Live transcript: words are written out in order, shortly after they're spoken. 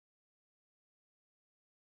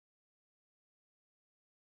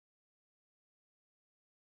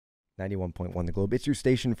91.1 The Globe. It's your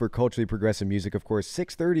station for culturally progressive music, of course.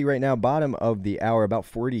 6:30 right now, bottom of the hour, about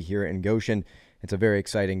 40 here in Goshen. It's a very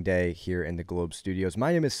exciting day here in the Globe studios.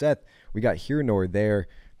 My name is Seth. We got Here Nor There.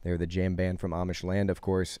 They're the jam band from Amish Land, of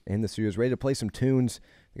course, in the studios, ready to play some tunes.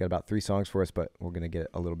 They got about 3 songs for us, but we're going to get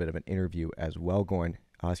a little bit of an interview as well going.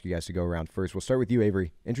 I'll ask you guys to go around first. We'll start with you,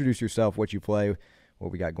 Avery. Introduce yourself, what you play,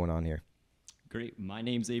 what we got going on here. Great. My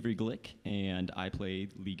name's Avery Glick, and I play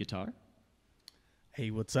lead guitar. Hey,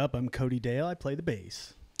 what's up? I'm Cody Dale. I play the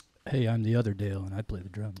bass. Hey, I'm the other Dale, and I play the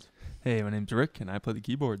drums. Hey, my name's Rick, and I play the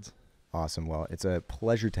keyboards. Awesome. Well, it's a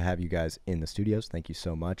pleasure to have you guys in the studios. Thank you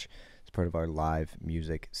so much. It's part of our live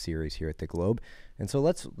music series here at the Globe. And so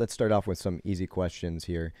let's start off with some easy questions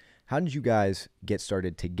here. How did you guys get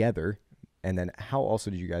started together? And then how also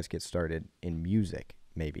did you guys get started in music,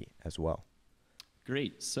 maybe, as well?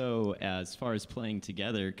 Great. So as far as playing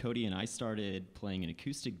together, Cody and I started playing an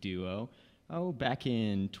acoustic duo back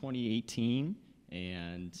in 2018,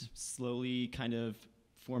 and slowly kind of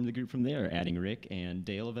formed the group from there, adding Rick and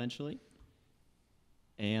Dale eventually.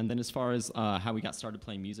 And then as far as how we got started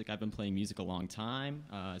playing music, I've been playing music a long time.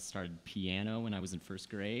 I started piano when I was in first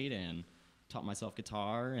grade and taught myself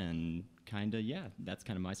guitar, and that's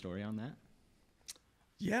kind of my story on that.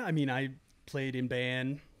 Yeah, I mean, I played in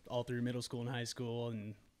band all through middle school and high school,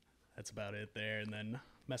 and that's about it there, and then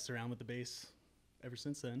messed around with the bass ever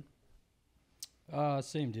since then.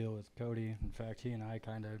 Same deal with Cody. In fact, he and I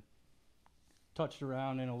kind of touched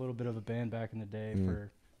around in a little bit of a band back in the day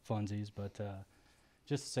for funsies, but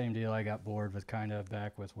just the same deal. I got bored with kind of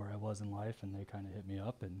back with where I was in life, and they kind of hit me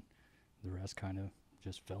up, and the rest kind of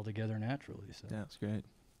just fell together naturally. So yeah, it's great.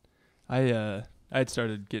 I had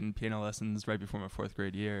started getting piano lessons right before my 4th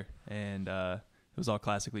grade year, and it was all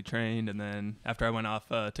classically trained. And then after I went off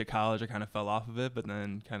to college, I kind of fell off of it, but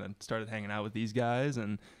then kind of started hanging out with these guys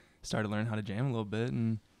and started learning how to jam a little bit.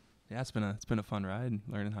 And yeah, it's been a fun ride,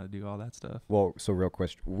 learning how to do all that stuff. Well, so real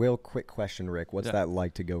quick question, Rick. What's that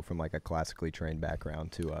like to go from like a classically trained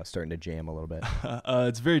background to starting to jam a little bit?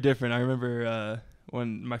 It's very different. I remember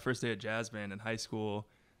when my first day at jazz band in high school,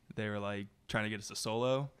 they were like trying to get us a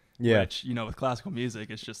solo. Yeah. Which, with classical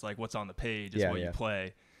music, it's just like what's on the page is what you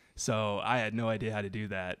play. So I had no idea how to do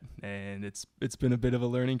that, and it's been a bit of a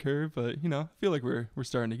learning curve, but I feel like we're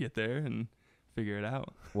starting to get there and figure it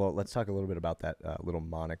out. Well, let's talk a little bit about that little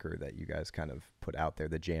moniker that you guys kind of put out there,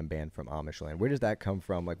 the jam band from Amish Land. Where does that come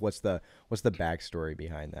from? Like, what's the backstory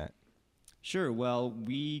behind that? Sure. Well,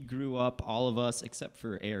 we grew up, all of us, except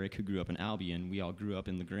for Eric, who grew up in Albion. We all grew up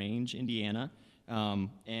in LaGrange, Indiana.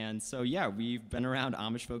 And so, yeah, we've been around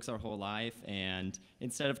Amish folks our whole life, and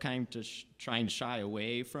instead of kind of trying to shy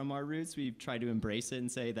away from our roots, we've tried to embrace it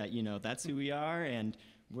and say that, that's who we are, and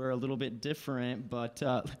we're a little bit different, but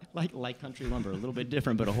like country lumber, a little bit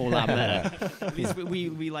different, but a whole lot better. At least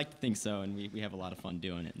we like to think so, and we have a lot of fun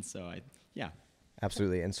doing it, and so,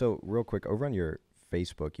 Absolutely. And so, real quick, over on your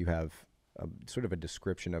Facebook, you have sort of a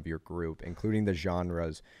description of your group, including the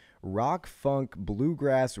genres: rock, funk,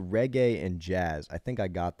 bluegrass, reggae, and jazz. I think I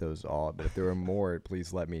got those all, but if there are more,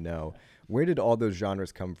 please let me know. Where did all those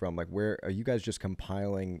genres come from? Like, where are you guys just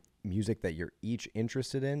compiling music that you're each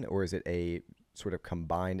interested in, or is it a sort of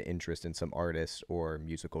combined interest in some artists or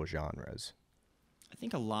musical genres? I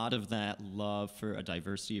think a lot of that love for a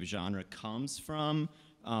diversity of genre comes from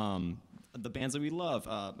the bands that we love,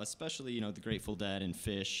 especially, the Grateful Dead and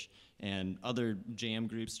Fish and other jam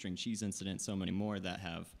groups, String Cheese Incident, so many more that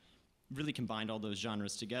have really combined all those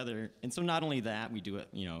genres together. And so not only that, we do it,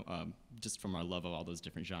 just from our love of all those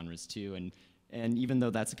different genres too. And even though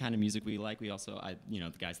that's the kind of music we like, we also,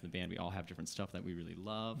 the guys in the band, we all have different stuff that we really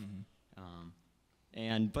love.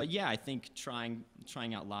 Mm-hmm. But yeah, I think trying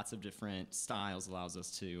out lots of different styles allows us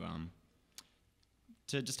to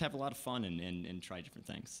just have a lot of fun and try different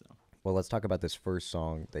things. So. Well, let's talk about this first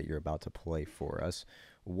song that you're about to play for us.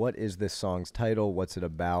 What is this song's title? What's it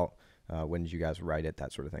about? When did you guys write it?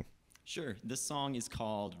 That sort of thing. Sure. This song is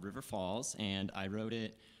called River Falls, and I wrote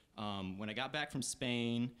it when I got back from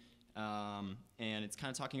Spain, and it's kind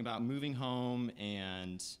of talking about moving home,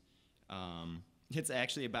 and it's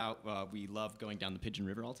actually about we love going down the Pigeon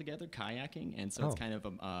River all together, kayaking, and so it's kind of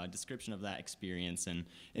a description of that experience and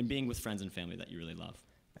being with friends and family that you really love.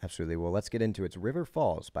 Absolutely. Well, let's get into it. It's River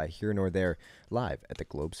Falls by Here Nor There, live at the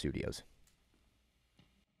Globe Studios.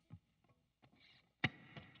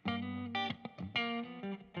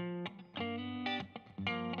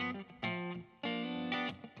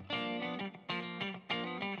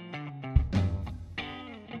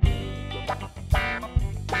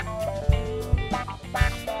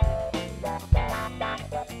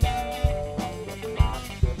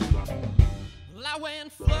 I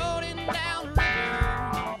went floating down the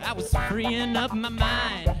river. I was freeing up my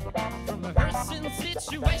mind from rehearsing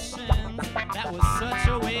situations that was such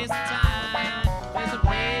a waste of time. There's a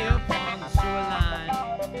way up on the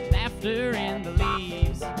shoreline, laughter in the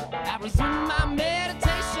leaves. I resume my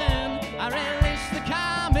meditation, I relish the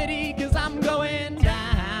comedy, 'cause I'm going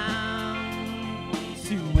down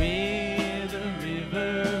to where the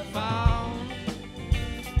river falls.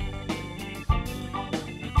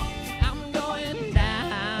 I'm going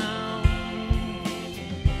down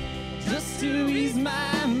just to ease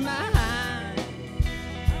my mind.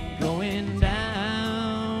 Going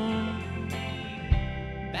down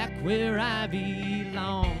back where I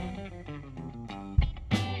belong.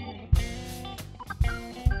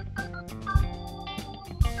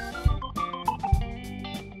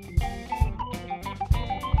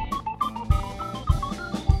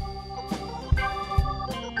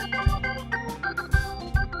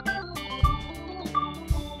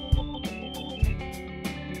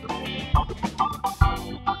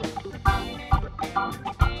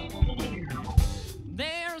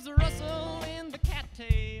 There's a rustle in the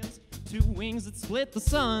cattails, two wings that split the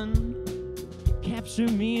sun. Capture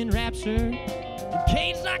me in rapture,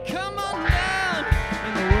 caged I come undone.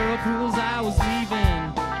 In the whirlpools I was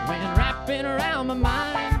leaving, when wrapping around my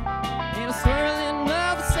mind, in a swirling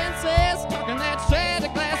of the senses, talking that shade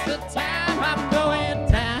a glass of time. I'm going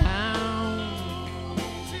down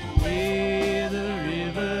to where the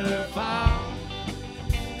river falls.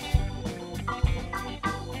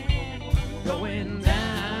 Going down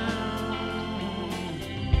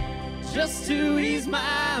just to ease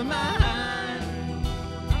my mind.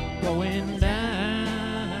 Going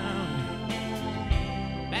down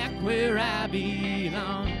back where I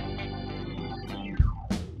belong.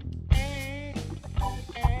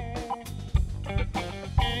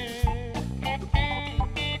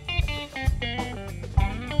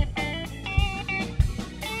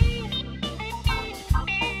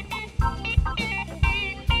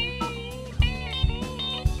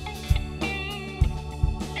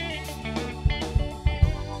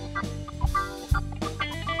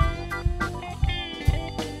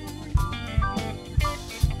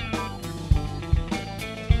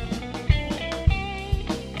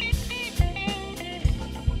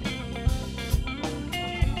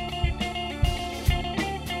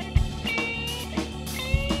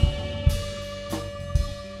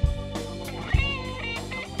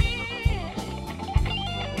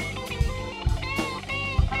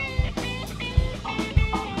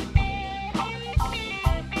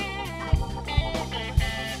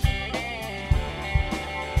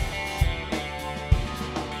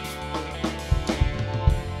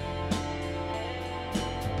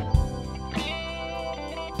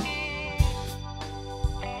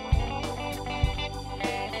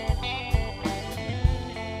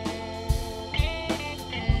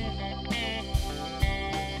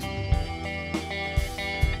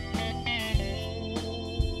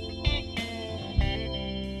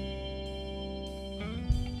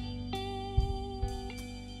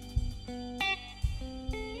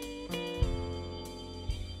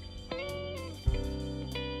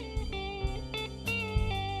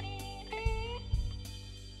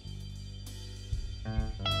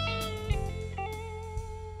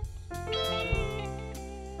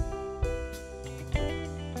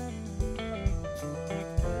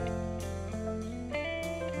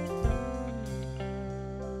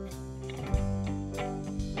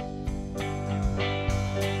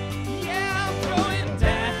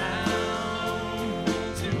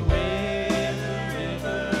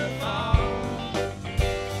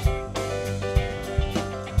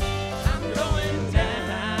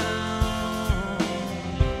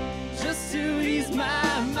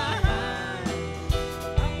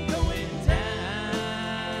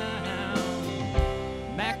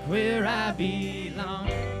 Where I belong.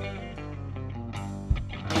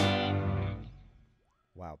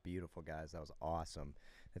 Wow, beautiful, guys. That was awesome.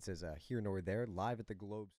 It says Here Nor There, live at the Globe.